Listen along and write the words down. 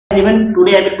Even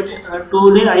today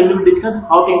I will discuss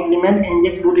how to implement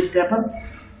Nginx Bootstrap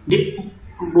date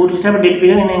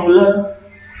picker in Angular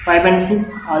 5 and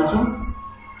 6 also.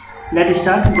 Get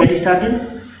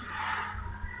started.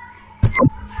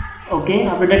 Okay,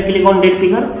 after that click on date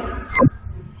picker,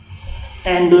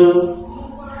 and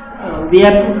we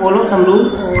have to follow some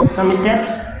rules, some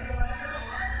steps.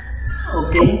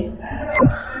 Okay.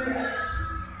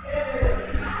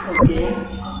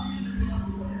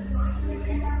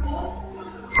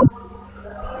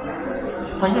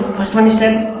 First one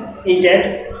step is that,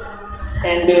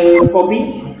 and copy.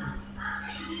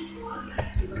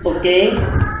 Okay,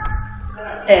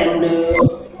 and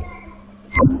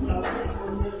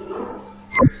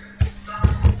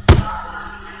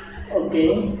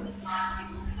okay,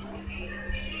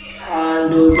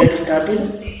 and get started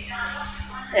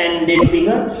and date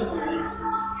picker.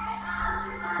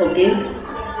 Okay,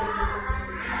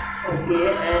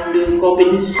 and copy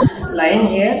this line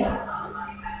here.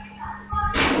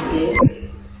 Okay,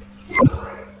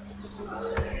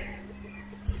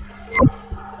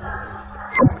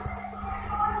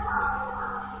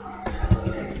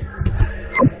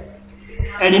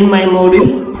 add in my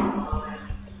module.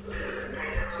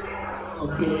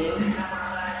 Okay,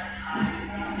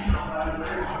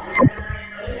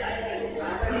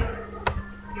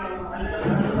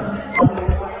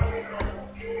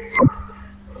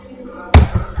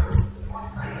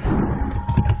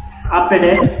 after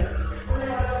that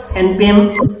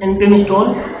npm install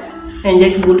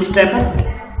Nginx Bootstrap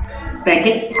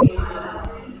package.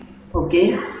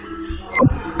 Okay,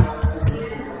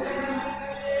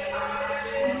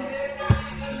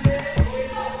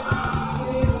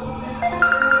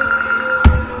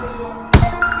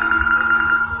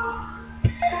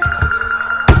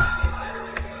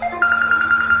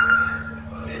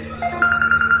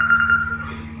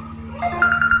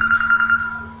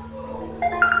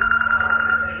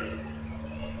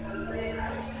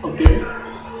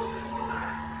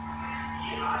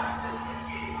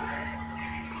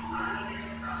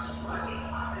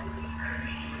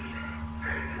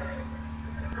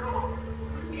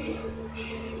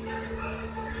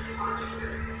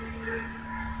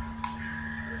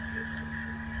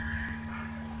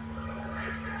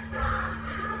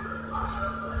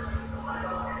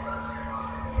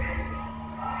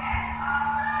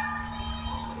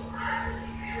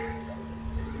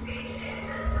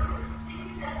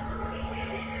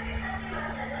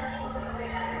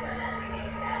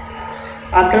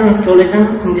 after installation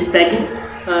in this package,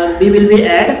 we will be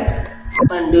add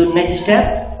and next step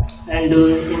and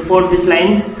import this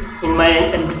line in my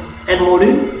add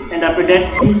module, and after that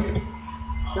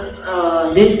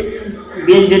this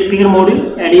base date picker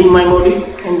module add in my module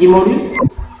ng module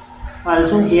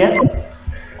also here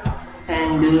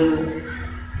and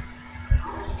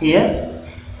here,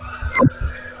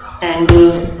 and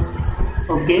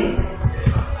okay,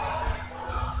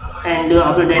 and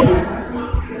after that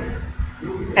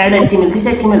add HTML,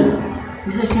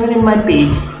 this HTML in my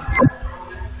page,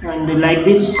 and like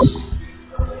this.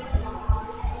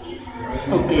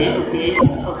 Okay,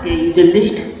 user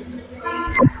list.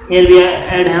 Here we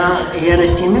add here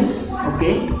HTML.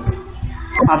 Okay,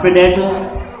 after that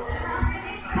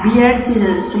we add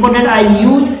CSS. Suppose that I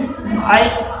use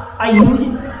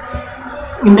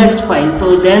index file,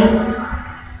 so then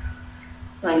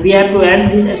we have to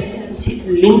add this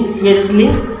link, CSS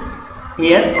link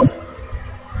here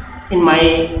in my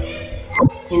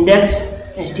index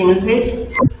HTML page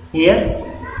here.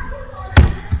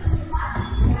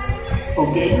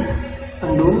 Okay,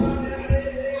 undo,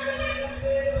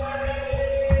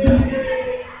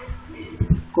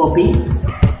 copy,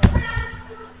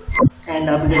 and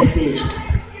after that paste,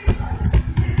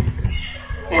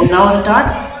 and now start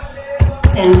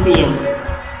npm.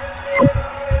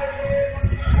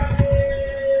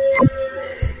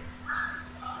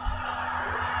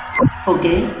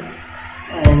 Okay,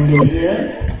 and here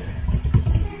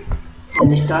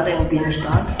and start npm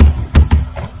start.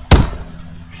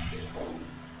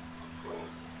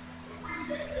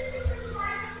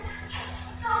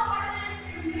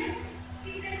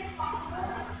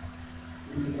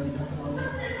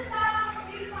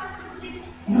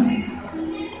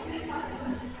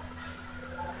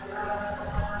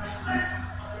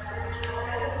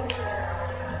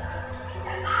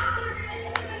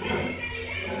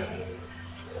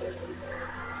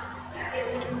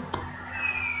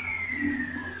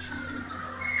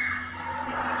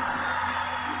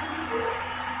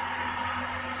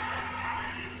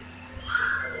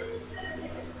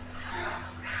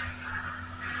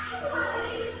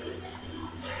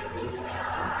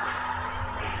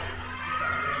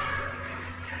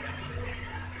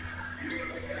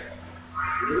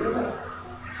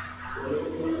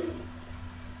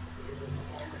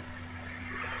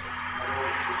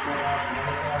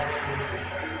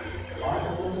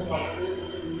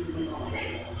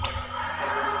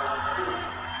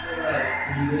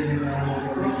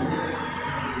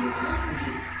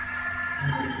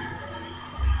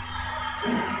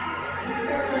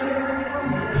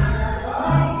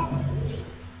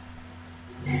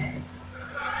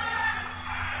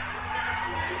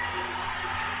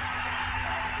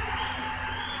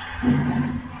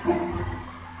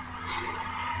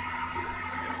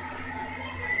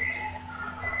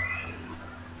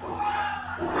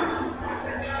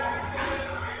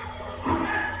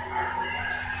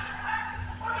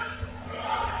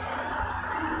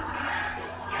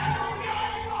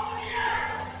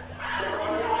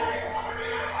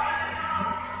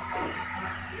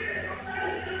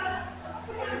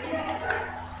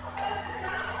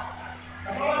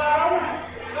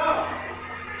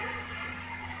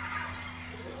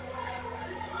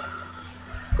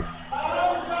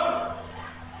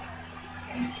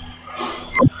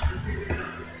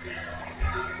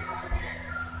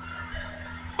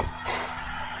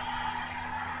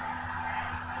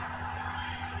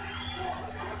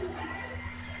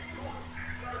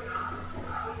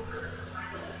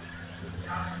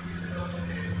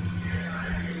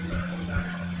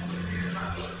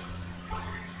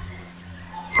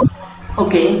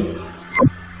 Okay.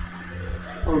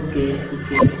 Okay.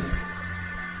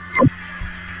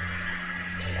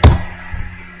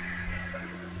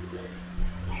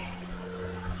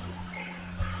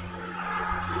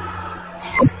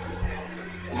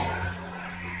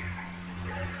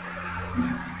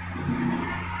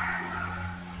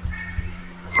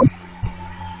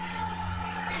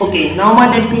 Okay, now my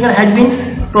date picker has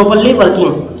been properly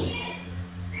working.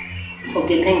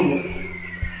 Okay, thank you.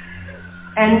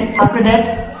 And after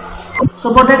that,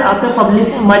 suppose that after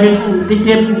publishing my this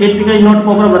date picker is not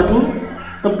proper working,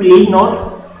 so please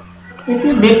note, if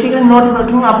your date picker is not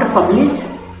working after publish,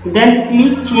 then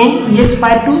please change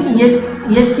ES5 to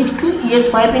ES6 to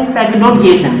ES5 in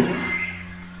package.json.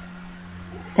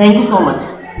 Thank you so much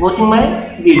watching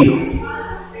my video.